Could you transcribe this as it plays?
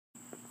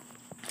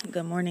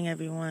Good morning,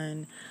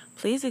 everyone.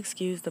 Please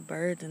excuse the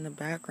birds in the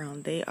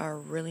background. They are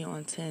really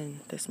on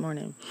 10 this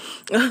morning.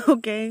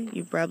 Okay?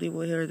 You probably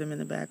will hear them in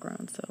the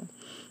background. So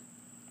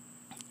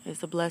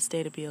it's a blessed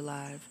day to be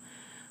alive.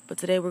 But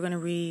today we're going to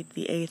read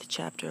the 8th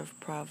chapter of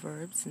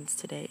Proverbs, since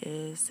today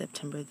is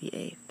September the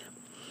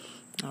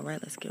 8th. All right,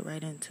 let's get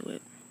right into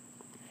it.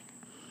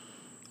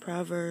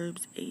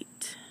 Proverbs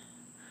 8.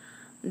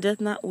 Doth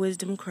not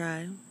wisdom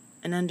cry,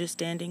 and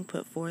understanding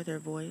put forth her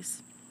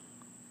voice?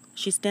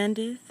 She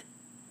standeth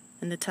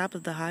in the top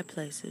of the high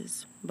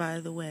places, by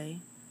the way,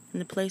 in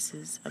the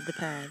places of the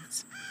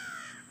paths.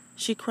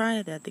 She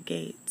crieth at the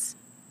gates,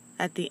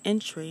 at the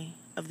entry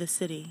of the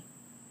city,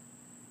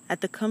 at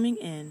the coming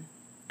in,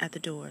 at the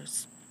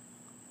doors.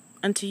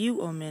 Unto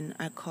you, O men,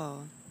 I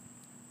call,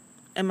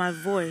 and my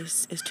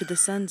voice is to the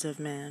sons of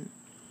man.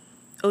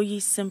 O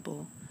ye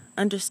simple,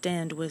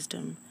 understand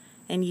wisdom,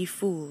 and ye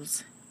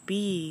fools, be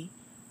ye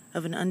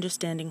of an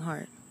understanding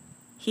heart.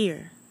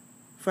 Hear,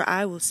 for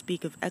I will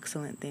speak of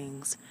excellent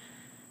things,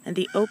 and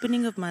the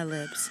opening of my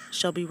lips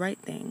shall be right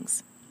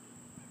things.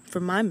 For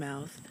my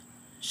mouth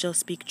shall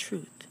speak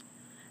truth,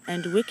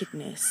 and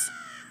wickedness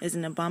is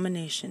an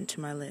abomination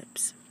to my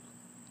lips.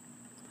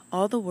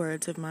 All the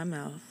words of my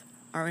mouth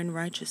are in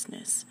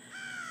righteousness.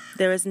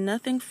 There is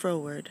nothing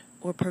froward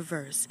or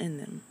perverse in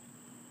them.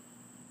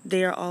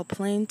 They are all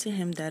plain to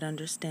him that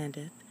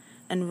understandeth,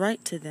 and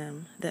right to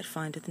them that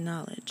findeth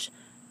knowledge.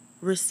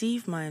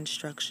 Receive my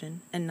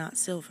instruction, and not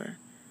silver,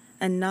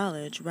 and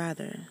knowledge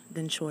rather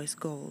than choice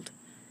gold.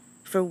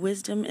 For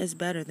wisdom is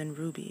better than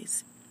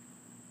rubies,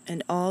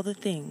 and all the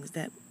things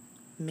that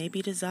may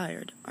be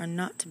desired are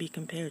not to be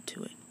compared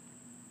to it.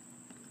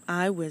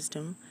 I,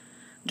 wisdom,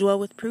 dwell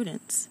with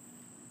prudence,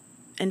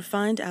 and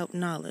find out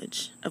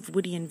knowledge of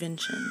witty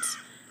inventions.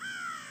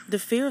 The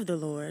fear of the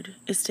Lord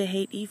is to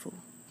hate evil,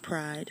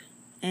 pride,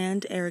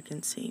 and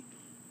arrogancy,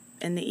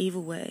 and the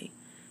evil way,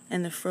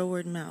 and the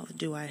froward mouth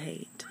do I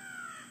hate.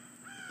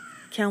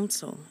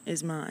 Counsel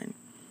is mine,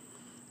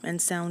 and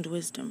sound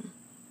wisdom.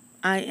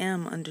 I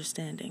am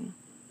understanding.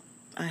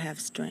 I have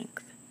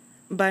strength.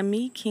 By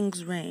me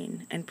kings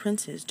reign, and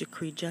princes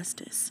decree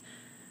justice.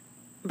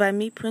 By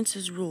me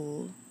princes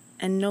rule,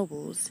 and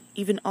nobles,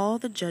 even all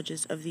the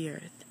judges of the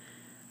earth.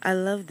 I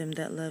love them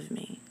that love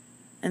me,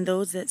 and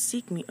those that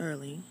seek me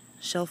early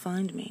shall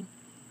find me.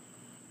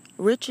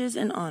 Riches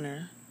and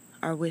honor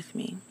are with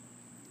me,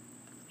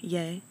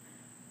 yea,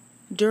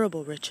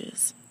 durable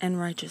riches and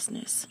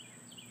righteousness.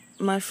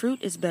 My fruit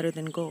is better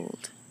than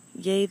gold,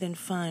 yea, than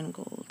fine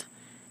gold,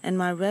 and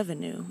my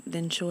revenue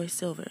than choice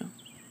silver.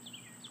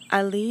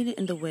 I lead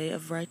in the way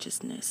of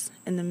righteousness,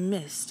 in the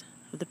midst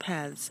of the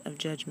paths of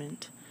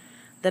judgment,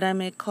 that I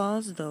may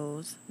cause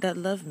those that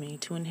love me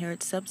to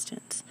inherit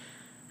substance,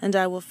 and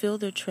I will fill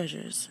their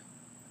treasures.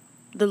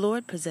 The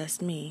Lord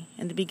possessed me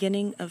in the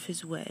beginning of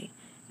his way,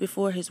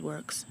 before his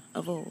works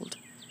of old.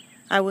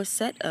 I was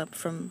set up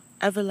from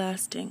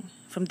everlasting,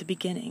 from the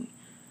beginning,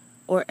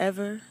 or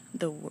ever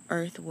the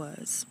earth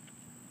was.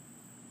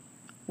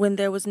 When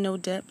there was no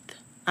depth,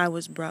 I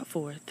was brought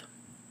forth.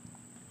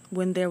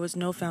 When there was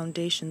no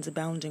foundations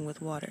abounding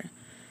with water,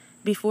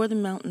 before the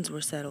mountains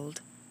were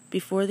settled,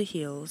 before the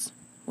hills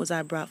was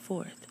I brought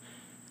forth.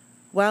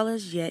 While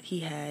as yet he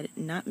had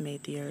not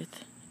made the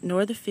earth,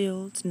 nor the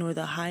fields, nor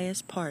the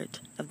highest part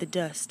of the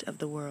dust of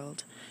the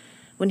world.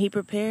 When he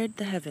prepared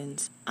the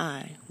heavens,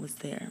 I was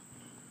there.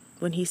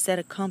 When he set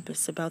a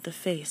compass about the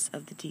face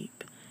of the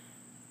deep.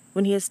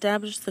 When he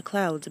established the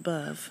clouds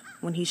above,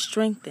 when he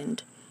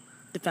strengthened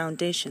the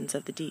foundations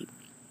of the deep.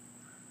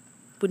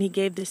 When he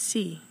gave the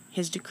sea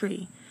his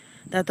decree,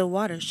 that the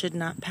waters should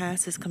not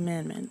pass his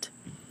commandment.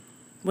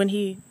 When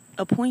he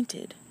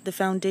appointed the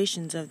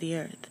foundations of the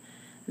earth,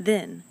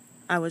 then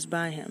I was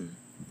by him,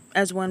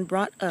 as one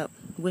brought up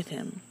with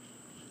him,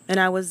 and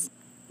I was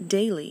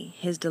daily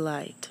his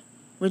delight,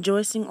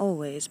 rejoicing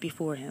always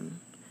before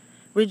him,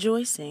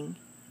 rejoicing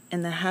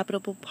in the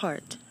habitable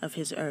part of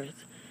his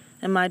earth,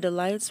 and my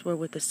delights were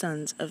with the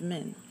sons of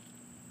men.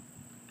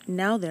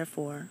 Now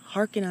therefore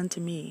hearken unto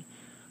me,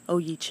 O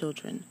ye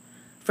children,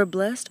 for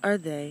blessed are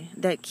they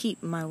that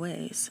keep my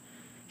ways.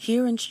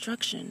 Hear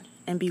instruction,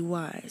 and be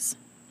wise,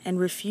 and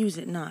refuse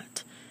it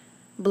not.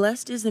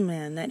 Blessed is the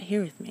man that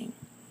heareth me,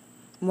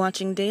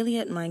 watching daily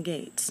at my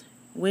gates,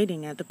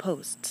 waiting at the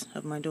posts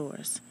of my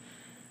doors.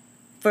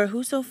 For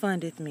whoso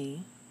findeth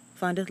me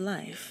findeth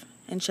life,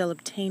 and shall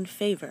obtain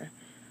favor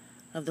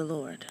of the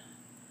Lord.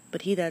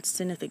 But he that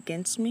sinneth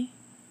against me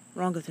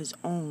wrongeth his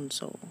own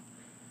soul.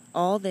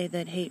 All they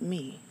that hate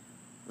me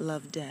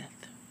love death.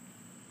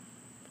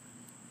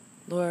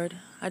 Lord,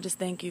 I just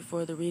thank you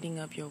for the reading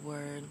of your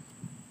word.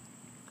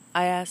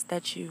 I ask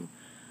that you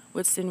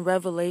would send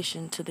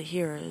revelation to the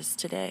hearers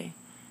today.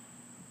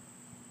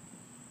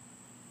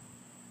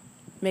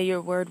 May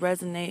your word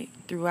resonate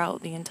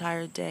throughout the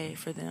entire day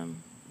for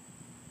them,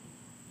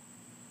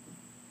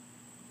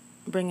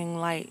 bringing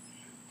light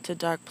to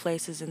dark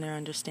places in their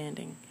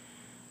understanding.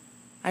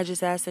 I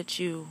just ask that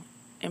you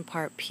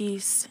impart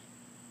peace,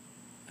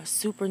 a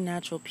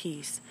supernatural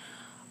peace,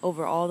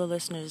 over all the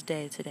listeners'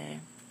 day today.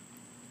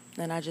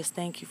 And I just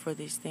thank you for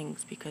these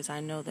things because I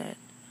know that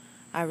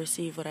I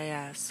receive what I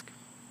ask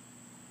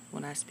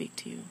when I speak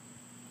to you.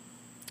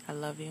 I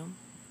love you,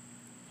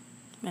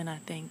 and I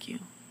thank you.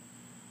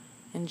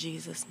 In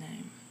Jesus'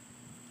 name,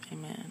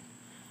 amen.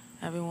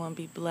 Everyone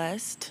be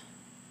blessed.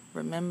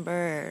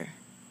 Remember,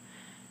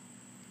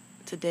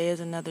 today is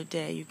another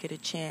day. You get a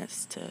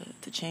chance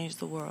to change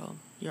the world,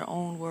 your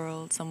own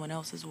world, someone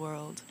else's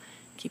world.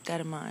 Keep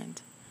that in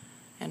mind.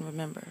 And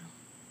remember,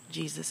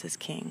 Jesus is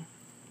King.